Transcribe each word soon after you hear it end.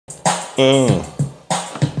Mm.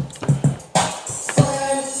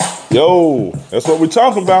 Yo, that's what we're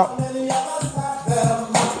talking about.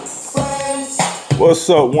 What's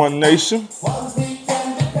up, One Nation?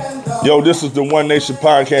 Yo, this is the One Nation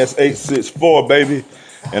Podcast 864, baby.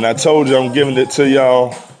 And I told you I'm giving it to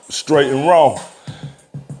y'all straight and raw.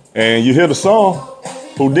 And you hear the song,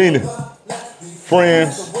 Houdini,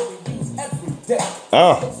 Friends.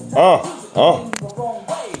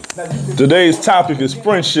 Today's topic is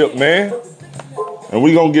friendship, man. And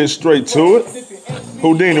we gonna get straight to it.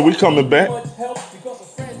 Houdini, we coming back.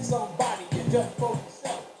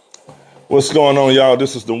 What's going on, y'all?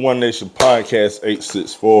 This is the One Nation Podcast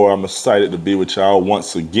 864. I'm excited to be with y'all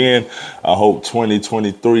once again. I hope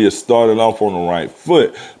 2023 is starting off on the right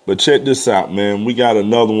foot. But check this out, man. We got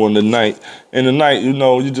another one tonight. And tonight,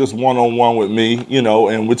 you just one-on-one with me,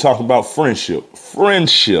 and we're talking about friendship.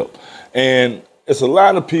 Friendship. And it's a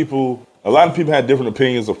lot of people have different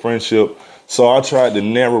opinions of friendship. So I tried to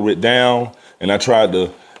narrow it down, and I tried to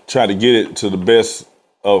get it to the best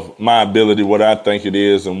of my ability, what I think it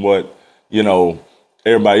is and what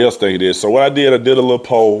everybody else think it is. So what I did a little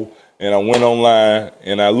poll, and I went online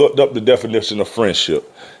and I looked up the definition of friendship.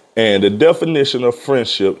 And the definition of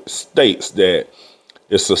friendship states that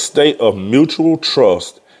it's a state of mutual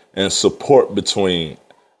trust and support between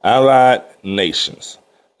allied nations.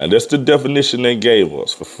 And that's the definition they gave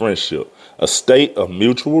us for friendship. A state of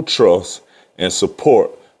mutual trust and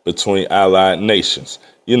support between allied nations.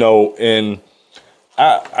 And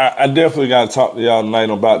I definitely got to talk to y'all tonight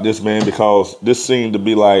about this, man, because this seemed to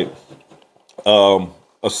be like a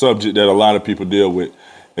subject that a lot of people deal with.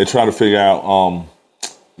 They try to figure out,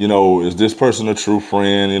 is this person a true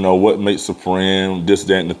friend? What makes a friend? This,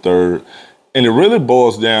 that, and the third. And it really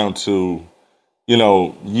boils down to,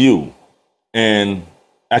 you. And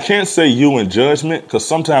I can't say you in judgment, because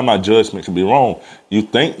sometimes my judgment can be wrong. You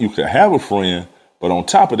think you could have a friend, but on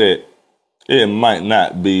top of that, it might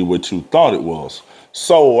not be what you thought it was.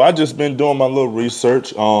 So I just been doing my little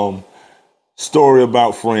research, story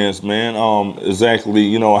about friends, man.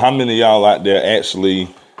 Exactly, how many of y'all out there actually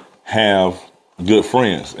have good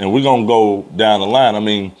friends? And we're going to go down the line. I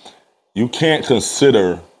mean, you can't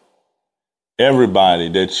consider everybody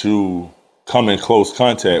that you come in close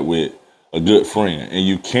contact with a good friend. And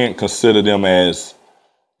you can't consider them as,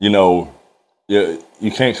 you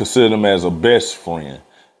can't consider them as a best friend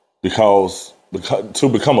because to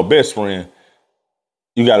become a best friend,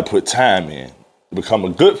 you got to put time in. To become a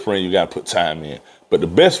good friend, you got to put time in. But the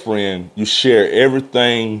best friend, you share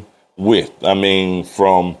everything with. I mean,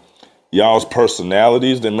 from y'all's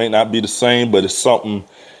personalities that may not be the same, but it's something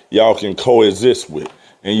y'all can coexist with.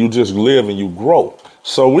 And you just live and you grow.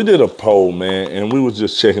 So we did a poll, man, and we was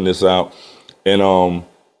just checking this out. And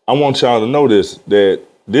I want y'all to know that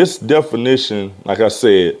this definition, like I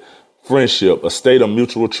said, friendship, a state of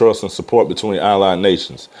mutual trust and support between allied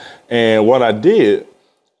nations. And what I did,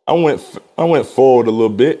 I went forward a little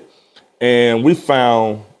bit, and we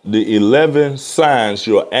found the 11 signs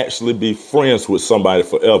you'll actually be friends with somebody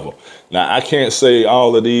forever. Now, I can't say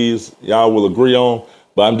all of these y'all will agree on,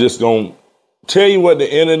 but I'm just going to tell you what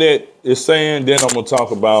the internet is saying. Then I'm going to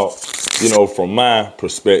talk about, from my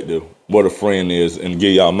perspective, what a friend is and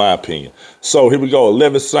give y'all my opinion. So here we go.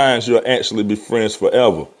 11 signs you'll actually be friends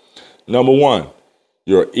forever. Number 1,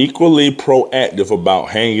 you're equally proactive about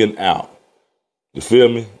hanging out. You feel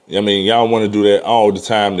me? I mean, y'all want to do that all the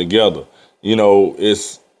time together.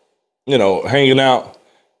 It's, hanging out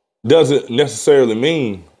doesn't necessarily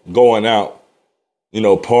mean going out,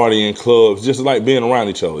 partying, clubs, just like being around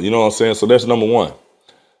each other. You know what I'm saying? So that's number 1.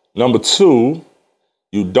 Number 2,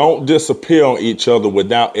 you don't disappear on each other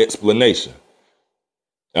without explanation.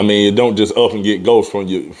 I mean, you don't just up and get ghosts from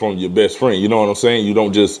your best friend. You know what I'm saying? You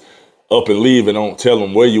don't just up and leave and don't tell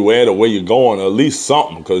them where you at or where you're going, or at least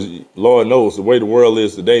something, because Lord knows the way the world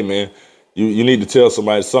is today, man, you need to tell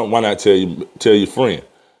somebody something. Why not tell your friend?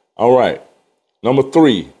 All right. Number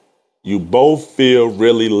 3, you both feel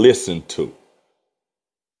really listened to.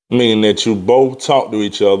 Meaning that you both talk to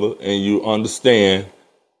each other and you understand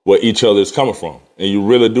where each other is coming from. And you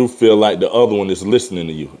really do feel like the other one is listening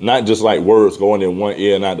to you. Not just like words going in one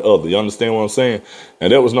ear and out the other. You understand what I'm saying?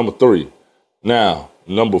 And that was number 3. Now,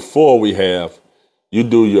 number 4, we have, you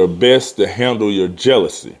do your best to handle your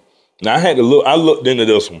jealousy. Now, I looked into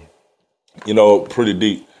this one, pretty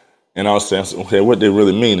deep. And I was saying, okay, what they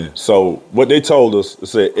really meaning? So what they told us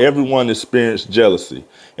is that everyone experienced jealousy,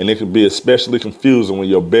 and it can be especially confusing when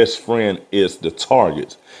your best friend is the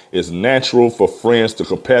target. It's natural for friends to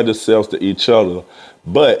compare themselves to each other,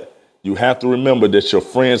 but you have to remember that your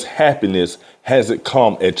friend's happiness hasn't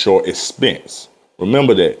come at your expense.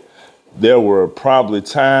 Remember that. there were probably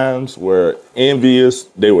times where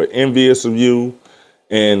they were envious of you,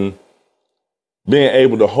 and being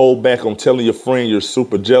able to hold back on telling your friend you're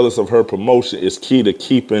super jealous of her promotion is key to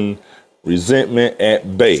keeping resentment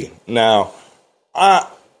at bay. Now, I'm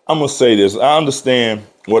going to say this. I understand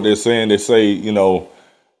what they're saying. They say,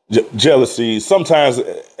 jealousy, sometimes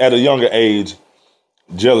at a younger age,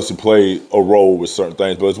 jealousy played a role with certain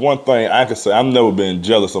things. But it's one thing I can say, I've never been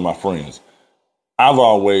jealous of my friends. I've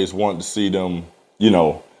always wanted to see them,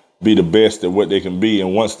 be the best at what they can be.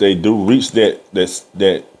 And once they do reach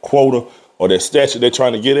that quota or that stature they're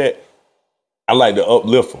trying to get at, I like to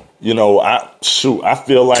uplift them. I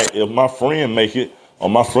feel like if my friend make it or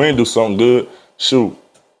my friend do something good,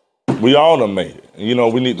 we all done made it.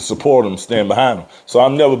 We need to support them, stand behind them. So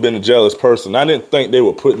I've never been a jealous person. I didn't think they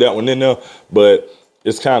would put that one in there, but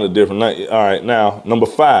it's kind of different. All right, now, number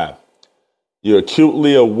 5, you're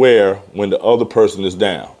acutely aware when the other person is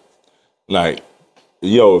down. Like,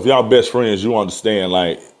 if y'all best friends, you understand,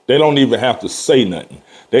 like, they don't even have to say nothing.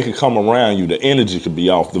 They can come around you. The energy could be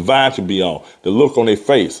off. The vibe could be off. The look on their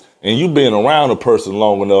face. And you being around a person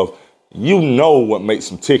long enough, you know what makes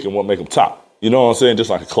them tick and what makes them talk. You know what I'm saying? Just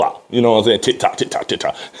like a clock. You know what I'm saying? Tick tock, tick tock, tick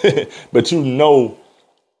tock. But you know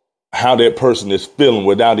how that person is feeling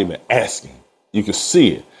without even asking. You can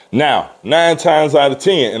see it. Now, 9 times out of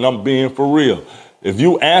 10, and I'm being for real, if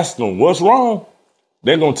you ask them what's wrong,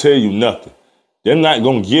 they're going to tell you nothing. They're not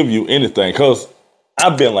going to give you anything, because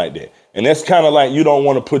I've been like that. And that's kind of like you don't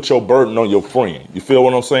want to put your burden on your friend. You feel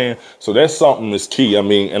what I'm saying? So that's something that's key. I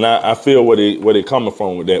mean, and I feel where they're coming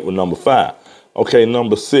from with that with number 5. Okay,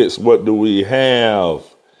 number 6, what do we have?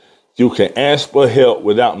 You can ask for help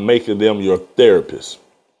without making them your therapist.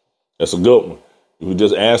 That's a good one. You can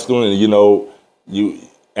just ask them and, you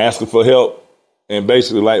asking for help, and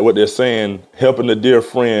basically like what they're saying, helping a dear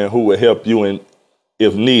friend who will help you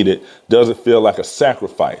if needed doesn't feel like a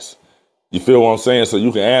sacrifice. You feel what I'm saying? So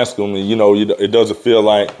you can ask them and, it doesn't feel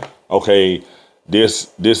like, okay, this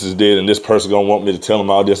is dead and this person gonna want me to tell them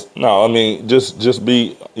all this. No, I mean, just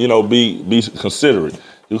be, be considerate.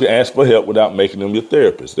 You can ask for help without making them your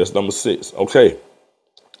therapist. That's number 6. Okay.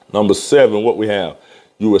 Number 7, what we have,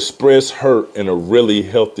 you express hurt in a really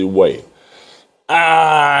healthy way.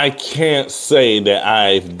 I can't say that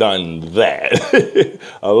I've done that.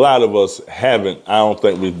 A lot of us haven't. I don't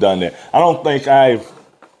think we've done that. I don't think I've,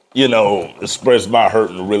 expressed my hurt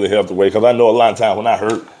in a really healthy way, because I know a lot of times when I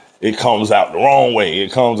hurt, it comes out the wrong way.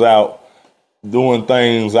 It comes out doing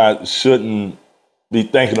things I shouldn't be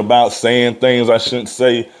thinking about, saying things I shouldn't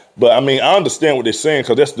say. But I mean, I understand what they're saying,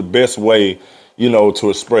 because that's the best way, to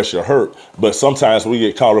express your hurt. But sometimes we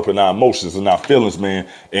get caught up in our emotions and our feelings, man.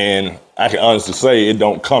 And I can honestly say it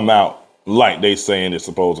don't come out like they saying it's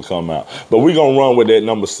supposed to come out. But we're going to run with that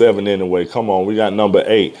number 7 anyway. Come on, we got number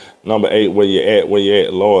 8. Number 8, where you at? Where you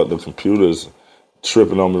at? Lord, the computer's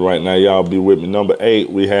tripping on me right now. Y'all be with me. Number 8,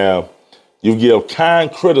 we have, you give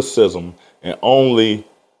kind criticism and only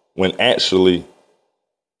when actually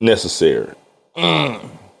necessary.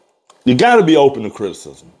 You got to be open to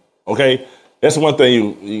criticism, okay? That's one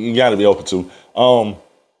thing you got to be open to.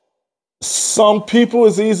 Some people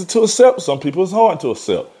it's easy to accept. Some people it's hard to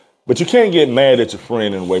accept. But you can't get mad at your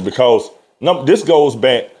friend in a way, because this goes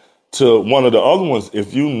back to one of the other ones.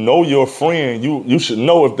 If you know your friend, you should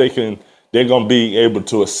know if they're going to be able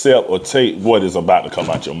to accept or take what is about to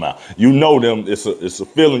come out your mouth. You know them. It's a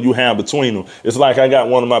feeling you have between them. It's like I got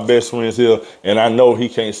one of my best friends here, and I know he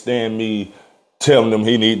can't stand me telling him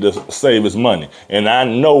he need to save his money. And I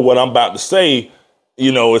know what I'm about to say,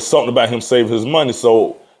 it's something about him saving his money.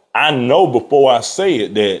 So I know before I say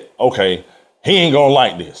it that, okay, he ain't going to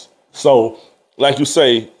like this. So like you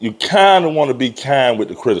say, you kind of want to be kind with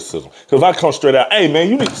the criticism. Because if I come straight out, hey, man,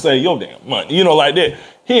 you need to save your damn money, like that,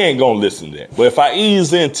 he ain't going to listen to that. But if I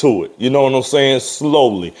ease into it, you know what I'm saying,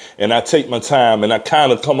 slowly, and I take my time and I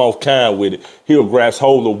kind of come off kind with it, he'll grasp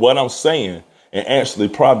hold of what I'm saying and actually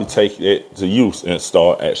probably take it to use and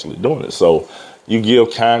start actually doing it. So you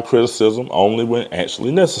give kind criticism only when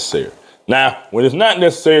actually necessary. Now, when it's not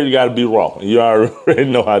necessary, you got to be raw. You already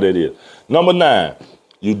know how that is. Number 9,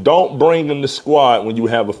 you don't bring in the squad when you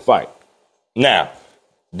have a fight. Now,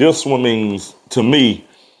 this one means if me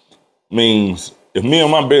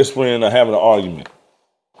and my best friend are having an argument,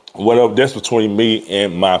 whatever, that's between me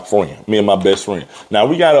and my best friend. Now,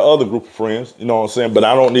 we got another group of friends, you know what I'm saying? But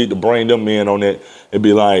I don't need to bring them in on that and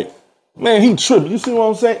be like, man, he tripping. You see what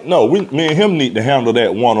I'm saying? No, me and him need to handle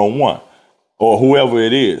that one-on-one, or whoever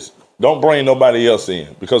it is. Don't bring nobody else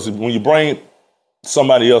in, because when you bring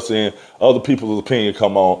somebody else in, other people's opinion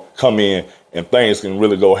come in, and things can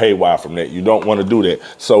really go haywire from that. You don't want to do that.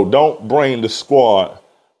 So don't bring the squad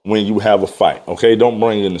when you have a fight. Okay, don't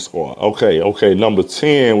bring in the squad. Okay. Number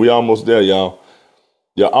 10, we almost there, y'all.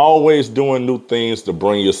 You're always doing new things to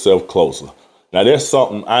bring yourself closer. Now, that's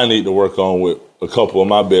something I need to work on with a couple of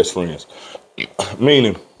my best friends.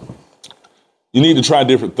 Meaning, you need to try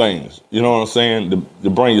different things. You know what I'm saying? To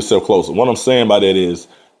bring yourself closer. What I'm saying by that is,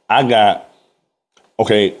 I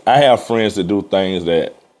have friends that do things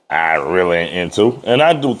that I really ain't into. And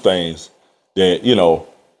I do things that,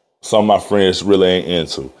 some of my friends really ain't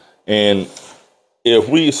into. And if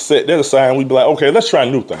we set that aside and we be like, okay, let's try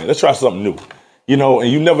new things. Let's try something new.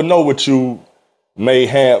 And you never know what you may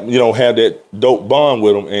have, have that dope bond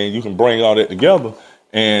with them, and you can bring all that together.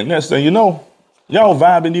 And next thing you know, y'all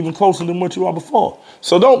vibing even closer than what you are before.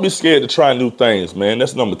 So don't be scared to try new things, man.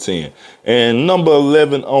 That's number 10. And number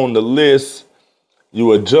 11 on the list,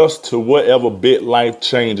 you adjust to whatever big life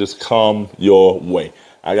changes come your way.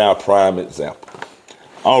 I got a prime example.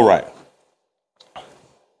 All right.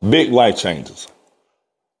 Big life changes.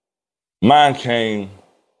 Mine came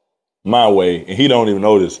my way, and he don't even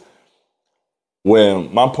know this.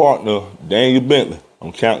 When my partner, Daniel Bentley,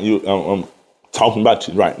 I'm talking about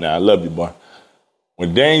you right now. I love you, boy.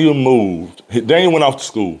 When Daniel went off to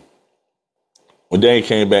school. When Daniel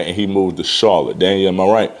came back and he moved to Charlotte. Daniel, am I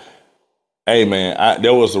right? Hey, man,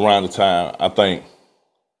 that was around the time, I think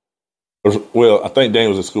Daniel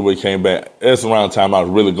was in school when he came back. That's around the time I was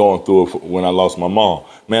really going through it when I lost my mom.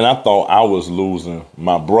 Man, I thought I was losing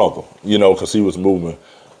my brother, because he was moving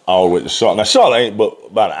all the way to Charlotte. Now, Charlotte ain't but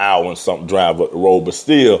about an hour and something drive up the road, but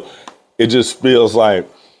still, it just feels like,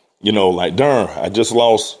 like, darn, I just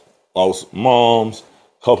lost moms,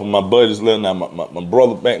 a couple of my buddies living, now my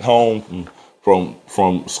brother back home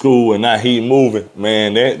from school, and now he moving.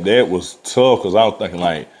 Man, that was tough, because I was thinking,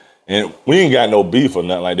 like, and we ain't got no beef or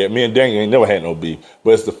nothing like that. Me and Daniel ain't never had no beef,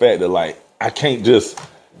 but it's the fact that, like, I can't just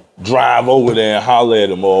drive over there and holler at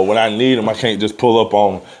him, or when I need him, I can't just pull up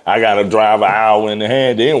on him. I got to drive an hour and a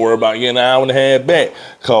half. They ain't worry about getting an hour and a half back,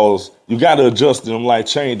 because you got to adjust to them life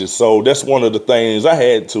changes. So that's one of the things I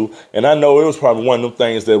had to, and I know it was probably one of them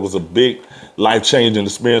things that was a big life-changing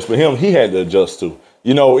experience for him. He had to adjust to.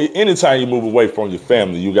 Anytime you move away from your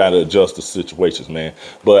family, you got to adjust to situations, man.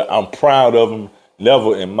 But I'm proud of him.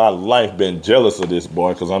 Never in my life been jealous of this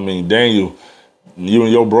boy, because, Daniel, you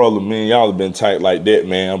and your brother, man, y'all have been tight like that,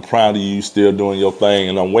 man. I'm proud of you still doing your thing,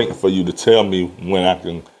 and I'm waiting for you to tell me when I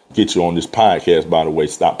can get you on this podcast, by the way.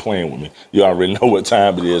 Stop playing with me. You already know what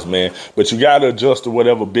time it is, man. But you got to adjust to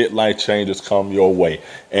whatever bit life changes come your way.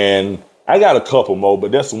 And I got a couple more,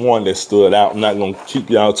 but that's one that stood out. I'm not going to keep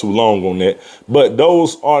y'all too long on that. But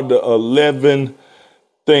those are the 11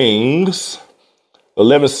 things,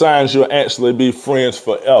 11 signs you'll actually be friends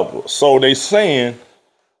forever. So they saying,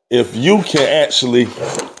 if you can actually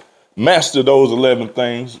master those 11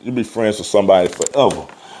 things, you'll be friends with somebody forever.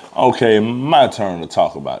 Okay, my turn to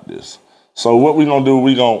talk about this. So what we're going to do,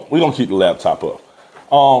 we're going to keep the laptop up.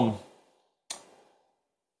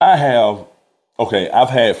 I've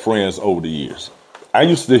had friends over the years. I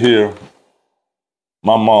used to hear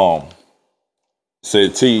my mom say,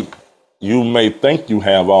 T, you may think you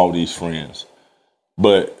have all these friends,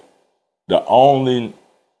 but the only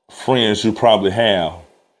friends you probably have,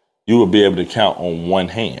 you will be able to count on one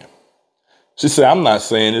hand. She said, I'm not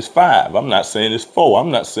saying it's 5. I'm not saying it's 4.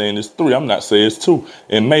 I'm not saying it's 3. I'm not saying it's 2.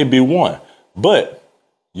 It may be 1. But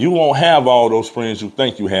you won't have all those friends you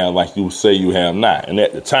think you have like you say you have not. And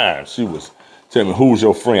at the time, she was telling me, who's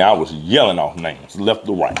your friend? I was yelling off names, left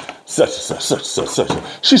to right. Such and such, such and such, such and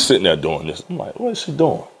such. She's sitting there doing this. I'm like, what is she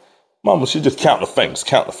doing? Mama, she just counting the fingers.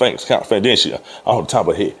 Then she on the top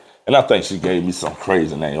of her head. And I think she gave me some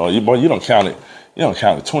crazy name. Oh, you don't count it. You don't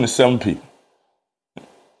count it. 27 people.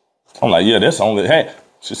 I'm like, yeah, that's only half.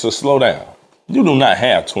 She said, slow down. You do not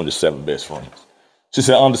have 27 best friends. She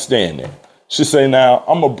said, understand that. She said, now,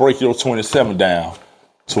 I'm going to break your 27 down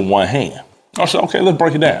to one hand. I said, okay, let's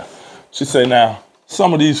break it down. She said, now,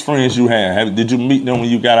 some of these friends you have, did you meet them when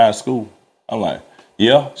you got out of school? I'm like,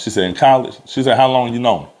 yeah. She said, in college? She said, how long you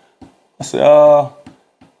known them? I said,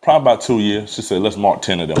 probably about 2 years. She said, let's mark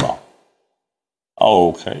 10 of them off. Oh,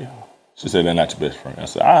 okay. She said, they're not your best friend. I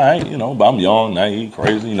said, all right, but I'm young, naive,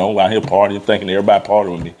 crazy, out here partying, thinking everybody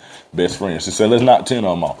partying with me, best friend. She said, let's knock 10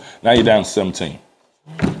 of them off. Now you're down to 17.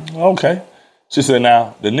 Okay. She said,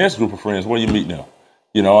 now, the next group of friends, where you meet them?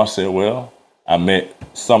 I said, well, I met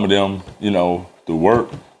some of them, through work,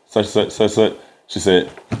 such. She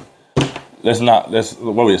said, let's knock 7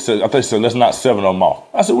 of them off.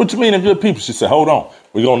 I said, what you mean they're good people? She said, hold on.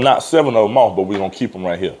 We're going to knock 7 of them off, but we're going to keep them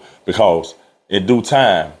right here. Because in due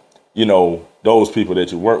time, those people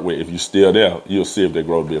that you work with, if you're still there, you'll see if they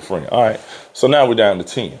grow to be a friend. All right. So now we're down to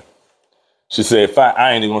 10. She said, five,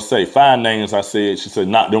 I ain't even gonna say 5 names. I said, she said,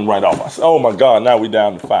 knock them right off. I said, oh my God, now we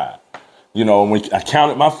down to 5. You know, and I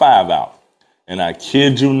counted my 5 out. And I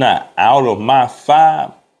kid you not, out of my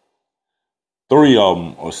 5, 3 of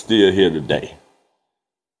them are still here today.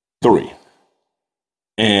 3.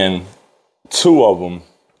 And 2 of them,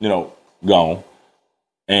 you know, gone.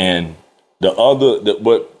 And the other,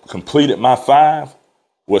 what completed my 5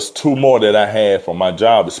 was 2 more that I had from my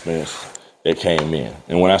job experience that came in.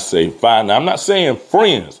 And when I say 5, now I'm not saying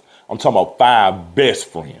friends. I'm talking about 5 best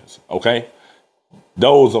friends, okay?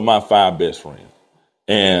 Those are my 5 best friends.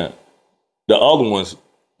 And the other ones,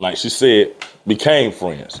 like she said, became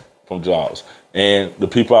friends from jobs. And the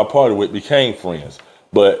people I partied with became friends.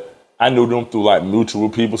 But I knew them through like mutual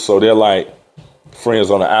people, so they're like friends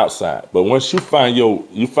on the outside. But once you find your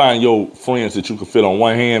friends that you can fit on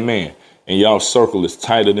one hand, man, and y'all circle is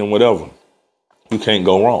tighter than whatever, you can't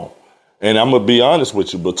go wrong. And I'm gonna be honest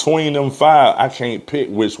with you, between them 5, I can't pick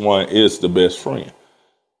which one is the best friend.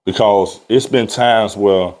 Because it's been times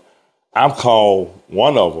where I've called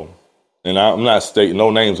one of them, and I'm not stating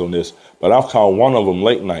no names on this, but I've called one of them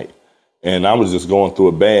late night. And I was just going through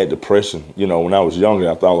a bad depression. You know, when I was younger,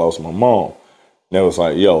 I thought I lost my mom. And it was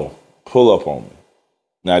like, yo, pull up on me.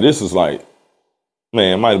 Now, this is like,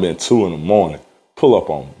 man, it might have been 2 in the morning. Pull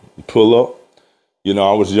up on me. You pull up. You know,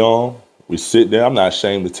 I was young. We sit there. I'm not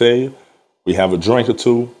ashamed to tell you. We have a drink or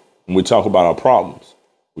 2, and we talk about our problems.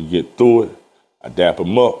 We get through it. I dap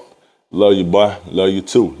them up. Love you, boy. Love you,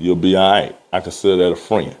 too. You'll be all right. I consider that a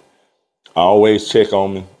friend. I always check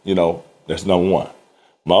on me. You know, that's number 1.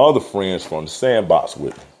 My other friends from the sandbox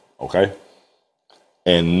with me, okay?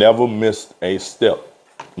 And never missed a step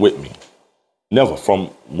with me. Never.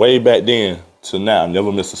 From way back then to now,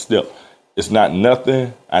 never missed a step. It's not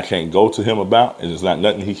nothing I can't go to him about, and it's not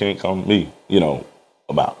nothing he can't come to me, you know,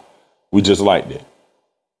 about. We just like that.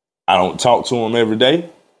 I don't talk to him every day.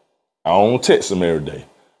 I don't text him every day.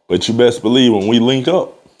 But you best believe when we link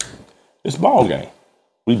up, it's ball game.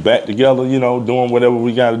 We back together, you know, doing whatever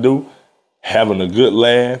we got to do. Having a good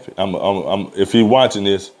laugh. If he watching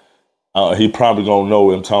this, he probably gonna know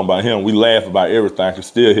what I'm talking about him. We laugh about everything. I can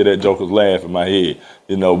still hear that joker's laugh in my head,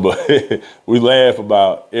 you know, but we laugh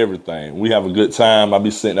about everything. We have a good time. I be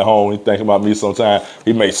sitting at home, he thinking about me sometimes.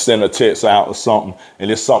 He may send a text out or something, and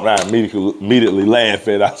it's something I immediately laugh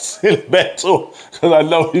at. I send it back to him because I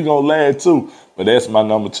know he gonna laugh too. But that's my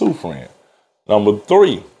number 2 friend. Number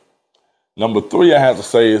 3, I have to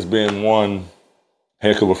say has been one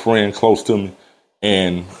heck of a friend close to me,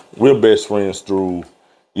 and we're best friends through,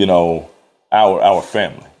 you know, our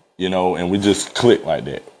family, you know, and we just clicked like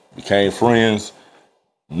that. Became friends,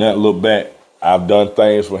 never look back. I've done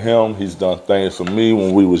things for him. He's done things for me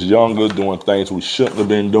when we was younger, doing things we shouldn't have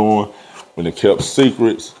been doing. When they kept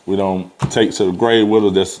secrets, we don't take to the grave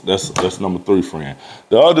with us. That's number 3 friend.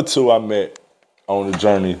 The other 2 I met on the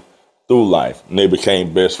journey through life, and they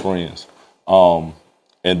became best friends. And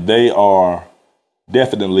they are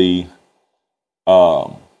definitely,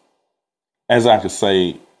 as I could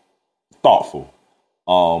say, thoughtful.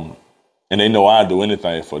 And they know I'd do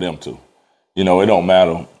anything for them too. You know, it don't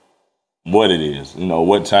matter what it is, you know,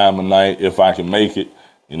 what time of night, if I can make it.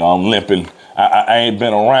 You know, I'm limping. I ain't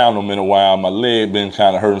been around them in a while. My leg been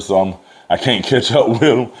kind of hurting, so I can't catch up with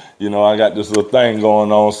them. You know, I got this little thing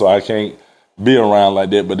going on, so I can't be around like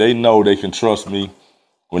that. But they know they can trust me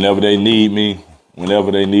whenever they need me, whenever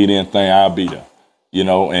they need anything, I'll be there. You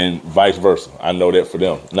know, and vice versa. I know that for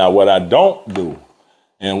them. Now, what I don't do,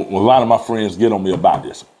 and a lot of my friends get on me about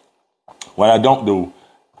this, what I don't do,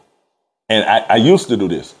 and I used to do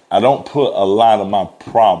this, I don't put a lot of my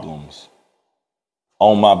problems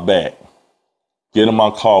on my back, get in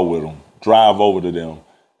my car with them, drive over to them,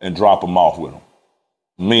 and drop them off with them.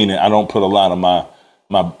 Meaning, I don't put a lot of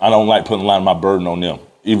I don't like putting a lot of my burden on them,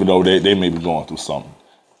 even though they may be going through something.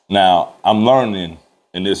 Now, I'm learning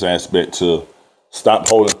in this aspect to stop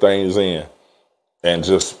holding things in and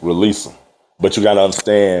just release them. But you got to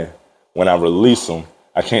understand, when I release them,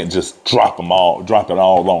 I can't just drop it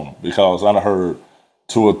all on them, because I done heard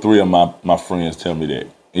 2 or 3 of my friends tell me that.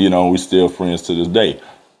 You know, we still friends to this day.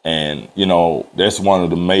 And, you know, that's one of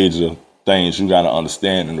the major things you got to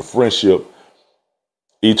understand in the friendship.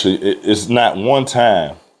 It's not one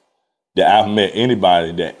time that I've met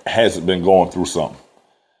anybody that hasn't been going through something.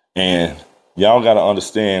 And y'all got to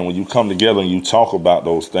understand, when you come together and you talk about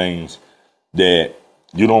those things, that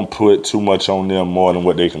you don't put too much on them more than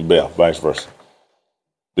what they can bear, vice versa.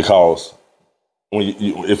 Because when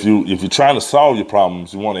if you're trying to solve your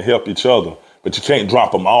problems, you want to help each other, but you can't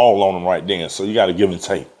drop them all on them right then. So you got to give and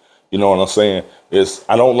take. You know what I'm saying?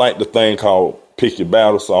 I don't like the thing called pick your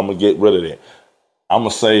battle, so I'm going to get rid of that. I'm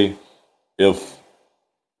going to say, if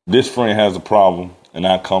this friend has a problem and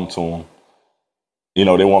I come to them,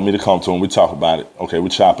 they want me to come to them, we talk about it. Okay, we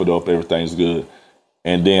chop it up, everything's good.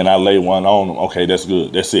 And then I lay one on them. Okay, that's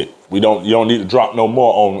good. That's it. You don't need to drop no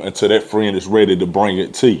more on them until that friend is ready to bring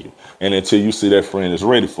it to you. And until you see that friend is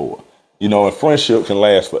ready for it. And friendship can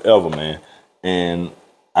last forever, man. And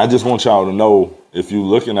I just want y'all to know, if you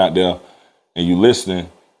looking out there and you listening,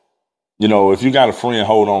 if you got a friend,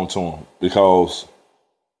 hold on to them. Because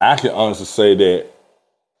I can honestly say that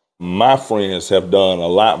my friends have done a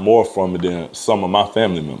lot more for me than some of my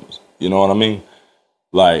family members. You know what I mean?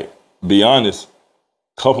 Like, be honest,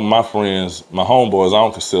 a couple of my friends, my homeboys, I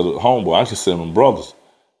don't consider homeboy. I consider them brothers.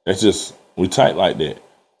 That's just, we tight like that.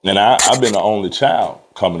 And I've been the only child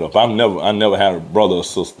coming up. I never had a brother or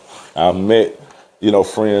sister. I've met,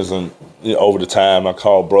 friends and over the time I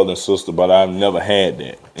call brother and sister, but I've never had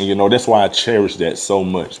that. And that's why I cherish that so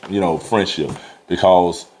much, friendship,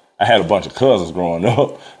 because I had a bunch of cousins growing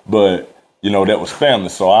up, but that was family.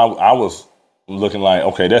 So I was looking like,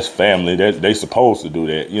 okay, that's family. They supposed to do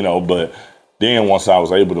that, but then once I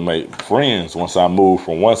was able to make friends, once I moved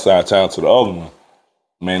from one side of town to the other one,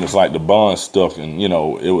 man, it's like the bond stuck and,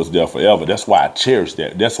 it was there forever. That's why I cherish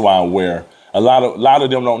that. That's why I wear, a lot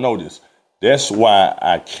of them don't know this. That's why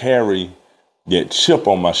I carry that chip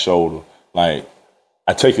on my shoulder. Like,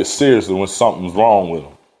 I take it seriously when something's wrong with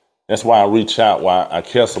them. That's why I reach out, why I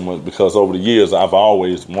care so much, because over the years, I've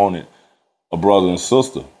always wanted a brother and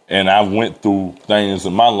sister. And I went through things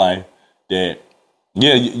in my life that,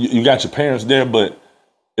 yeah, you got your parents there, but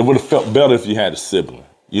it would have felt better if you had a sibling.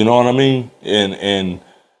 You know what I mean? And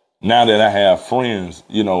now that I have friends,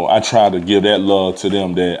 I try to give that love to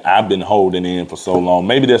them that I've been holding in for so long.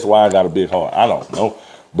 Maybe that's why I got a big heart. I don't know.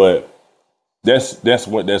 But that's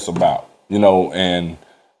what that's about, and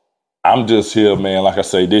I'm just here, man. Like I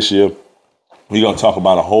say, this year, we're going to talk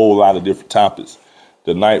about a whole lot of different topics.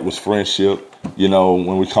 Tonight was friendship.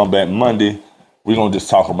 When we come back Monday, we're going to just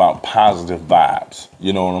talk about positive vibes.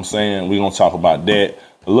 You know what I'm saying? We're going to talk about that,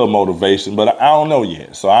 a little motivation, but I don't know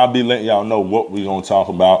yet. So I'll be letting y'all know what we're going to talk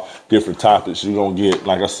about, different topics. You're going to get,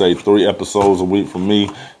 like I say, 3 episodes a week from me,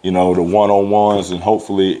 the one-on-ones, and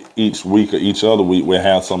hopefully each week or each other week we'll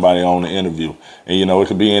have somebody on the interview. And, it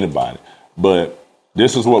could be anybody. But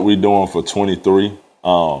this is what we're doing for 23.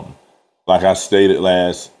 Like I stated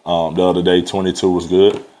the other day, 22 was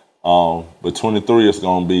good. But 23 is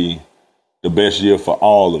going to be the best year for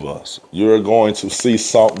all of us. You're going to see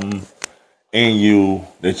something in you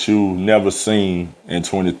that you never seen in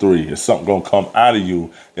 23. It's something going to come out of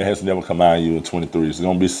you that has never come out of you in 23. It's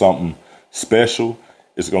going to be something special.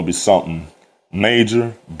 It's going to be something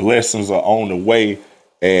major. Blessings are on the way.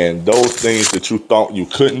 And those things that you thought you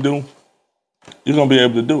couldn't do, you're going to be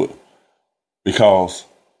able to do it. Because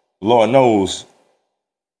Lord knows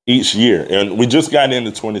each year, and we just got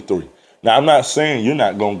into 23. Now, I'm not saying you're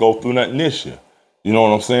not going to go through nothing this year. You know what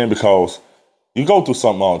I'm saying? Because you go through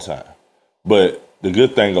something all the time. But the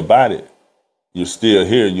good thing about it, you're still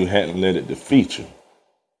here. You hadn't let it defeat you.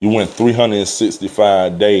 You went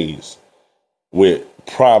 365 days with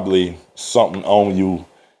probably something on you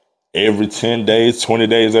every 10 days, 20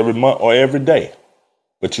 days, every month, or every day.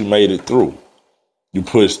 But you made it through. You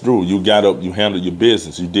pushed through. You got up. You handled your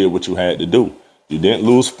business. You did what you had to do. You didn't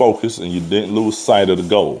lose focus, and you didn't lose sight of the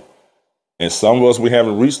goal. And some of us, we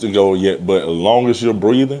haven't reached the goal yet, but as long as you're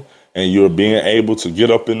breathing and you're being able to get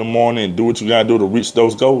up in the morning and do what you got to do to reach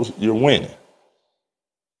those goals, you're winning.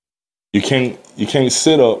 You can't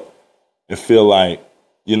sit up and feel like,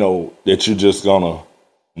 that you're just going to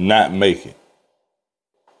not make it.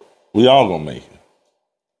 We all going to make it.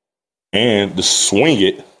 And to swing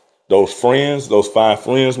it, those friends, those 5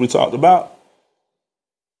 friends we talked about,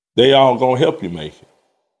 they all going to help you make it.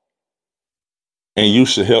 And you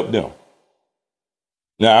should help them.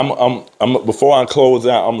 Now, I'm before I close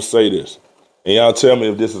out, I'm going to say this. And y'all tell me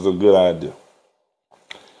if this is a good idea.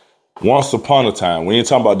 Once upon a time, we ain't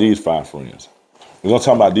talking about these 5 friends. We're going to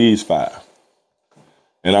talk about these 5.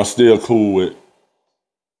 And I'm still cool with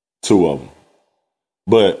 2 of them.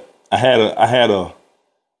 But I had a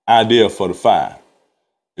idea for the 5.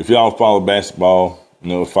 If y'all follow basketball,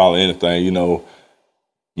 follow anything,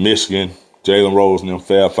 Michigan, Jalen Rose and them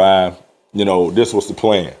Fab 5, this was the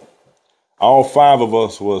plan. All 5 of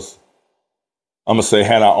us was, I'm going to say,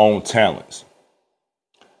 had our own talents,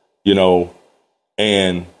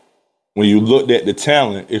 and when you looked at the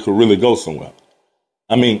talent, it could really go somewhere.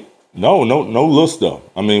 I mean, no little stuff.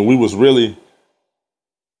 I mean, we was really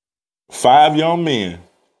 5 young men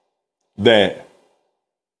that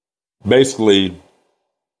basically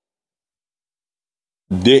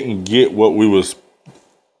didn't get what we was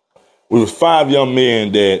 5 young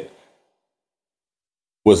men that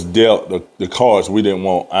was dealt the cards we didn't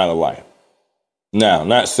want out of life. Now,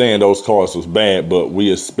 not saying those cards was bad, but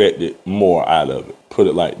we expected more out of it. Put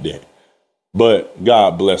it like that. But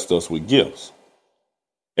God blessed us with gifts.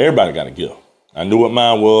 Everybody got a gift. I knew what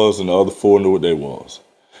mine was, and the other four knew what they was.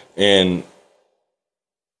 And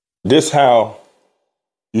this how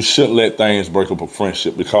you shouldn't let things break up a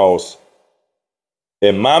friendship, because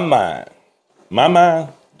in my mind,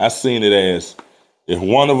 I seen it as if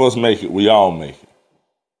one of us make it, we all make it.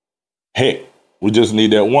 Heck, we just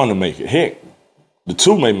need that one to make it. Heck, the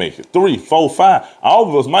two may make it, 3, 4, 5. All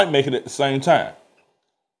of us might make it at the same time.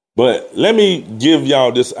 But let me give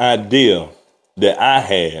y'all this idea that I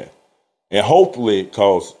had, and hopefully,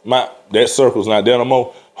 because that circle's not there no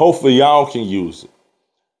more, hopefully y'all can use it.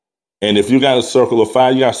 And if you got a circle of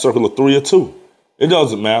 5, you got a circle of 3 or 2. It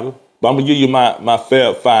doesn't matter. But I'm going to give you my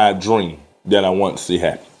Fab 5 dream that I want to see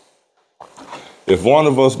happen. If one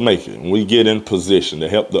of us make it and we get in position to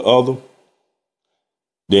help the other,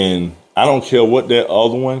 then I don't care what that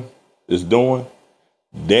other one is doing.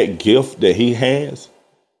 That gift that he has,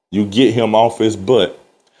 you get him off his butt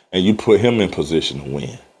and you put him in position to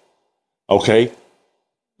win. Okay?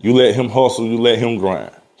 You let him hustle, you let him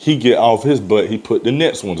grind. He get off his butt, he put the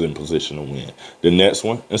next ones in position to win. The next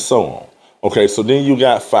one, and so on. Okay, so then you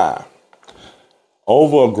got 5.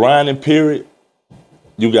 Over a grinding period,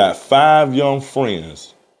 you got 5 young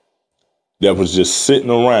friends that was just sitting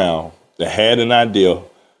around that had an idea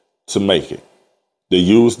to make it. They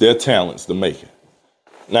used their talents to make it.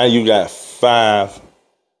 Now you got 5,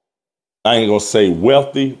 I ain't gonna say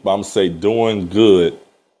wealthy, but I'm gonna say doing good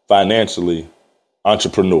financially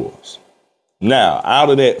entrepreneurs. Now,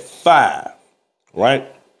 out of that 5, right?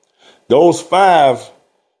 Those 5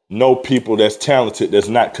 know people that's talented that's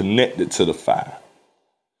not connected to the 5.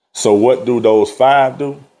 So what do those 5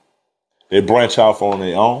 do? They branch off on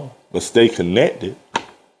their own, but stay connected.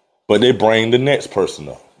 But they bring the next person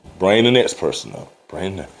up. Bring the next person up.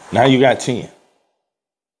 Now you got 10.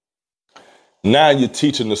 Now you're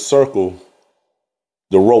teaching the circle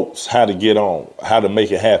the ropes, how to get on, how to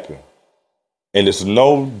make it happen. And it's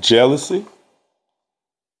no jealousy.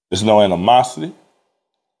 It's no animosity.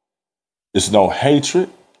 It's no hatred.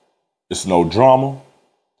 It's no drama.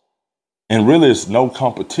 And really, it's no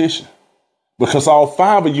competition, because all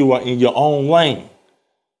 5 of you are in your own lane.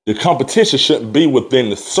 The competition shouldn't be within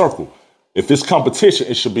the circle. If it's competition,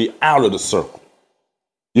 it should be out of the circle.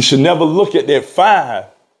 You should never look at that 5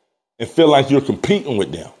 and feel like you're competing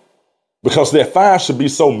with them, because that 5 should be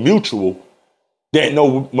so mutual that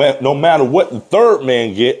no matter what the third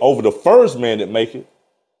man get over the first man that make it,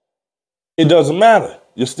 it doesn't matter.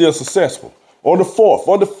 You're still successful. Or the 4th,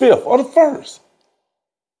 or the 5th, or the 1st.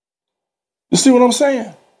 You see what I'm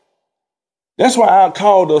saying? That's why I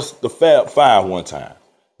called us the Fab 5 one time.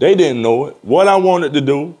 They didn't know it. What I wanted to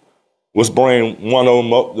do was bring one of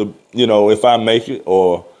them up to, if I make it,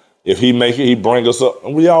 or if he make it, he bring us up,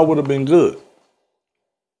 and we all would have been good.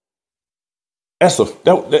 That's a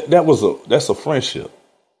friendship.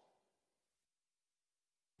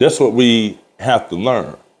 That's what we have to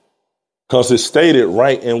learn. Because it's stated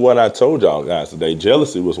right in what I told y'all guys today.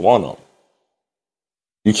 Jealousy was one of them.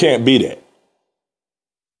 You can't be that.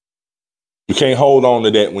 You can't hold on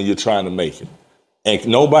to that when you're trying to make it. And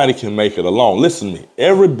nobody can make it alone. Listen to me.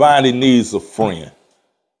 Everybody needs a friend.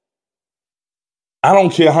 I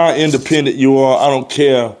don't care how independent you are. I don't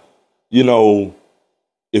care,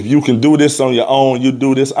 if you can do this on your own, you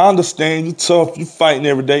do this. I understand you're tough. You're fighting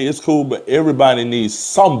every day. It's cool. But everybody needs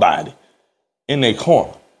somebody in their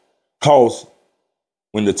corner. Because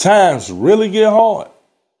when the times really get hard,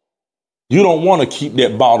 you don't want to keep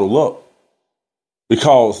that bottle up,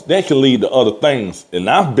 because that can lead to other things. And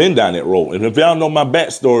I've been down that road. And if y'all know my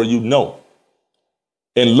backstory, you know.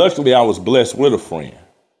 And luckily, I was blessed with a friend.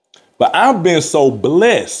 But I've been so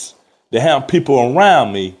blessed to have people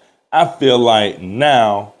around me, I feel like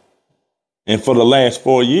now, and for the last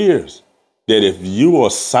 4 years, that if you are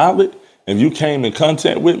solid, if you came in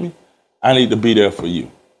contact with me, I need to be there for you.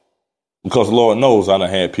 Because Lord knows I done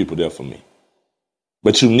had people there for me.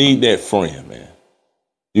 But you need that friend, man.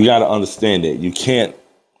 You got to understand that. You can't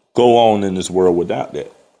go on in this world without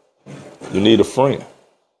that. You need a friend.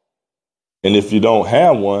 And if you don't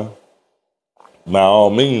have one, by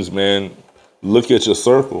all means, man, look at your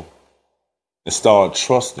circle and start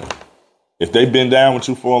trusting. If they've been down with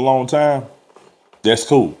you for a long time, that's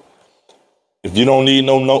cool. If you don't need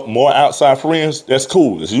no more outside friends, that's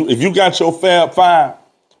cool. If you got your Fab 5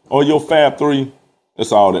 or your Fab 3,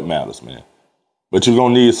 that's all that matters, man. But you're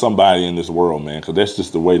going to need somebody in this world, man, because that's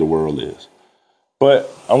just the way the world is.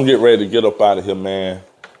 But I'm getting ready to get up out of here, man.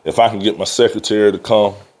 If I can get my secretary to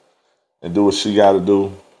come and do what she got to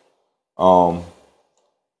do.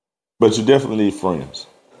 But you definitely need friends.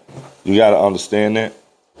 You got to understand that,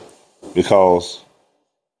 because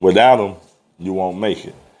without them, you won't make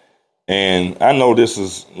it. And I know this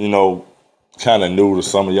is, kind of new to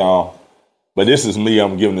some of y'all, but this is me.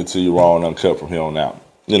 I'm giving it to you raw and uncut from here on out.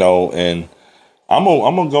 And I'm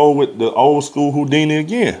gonna go with the old school Houdini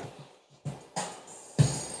again.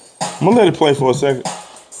 I'm gonna let it play for a second.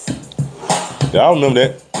 Y'all remember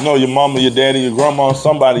that? Your mama, your daddy, your grandma,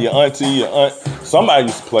 somebody, your auntie, your aunt, somebody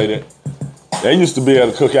used to play that. They used to be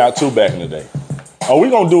able to cook out too back in the day. Oh,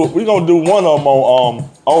 we're gonna do one of them on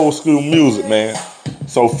old school music, man.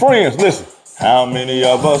 So friends, listen. How many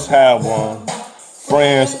of us have one?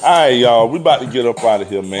 Friends, all right, y'all, we about to get up out of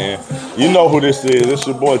here, man. You know who this is. It's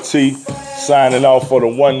your boy T, signing off for the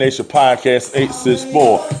One Nation Podcast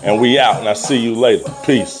 864. And we out, and I see you later.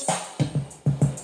 Peace.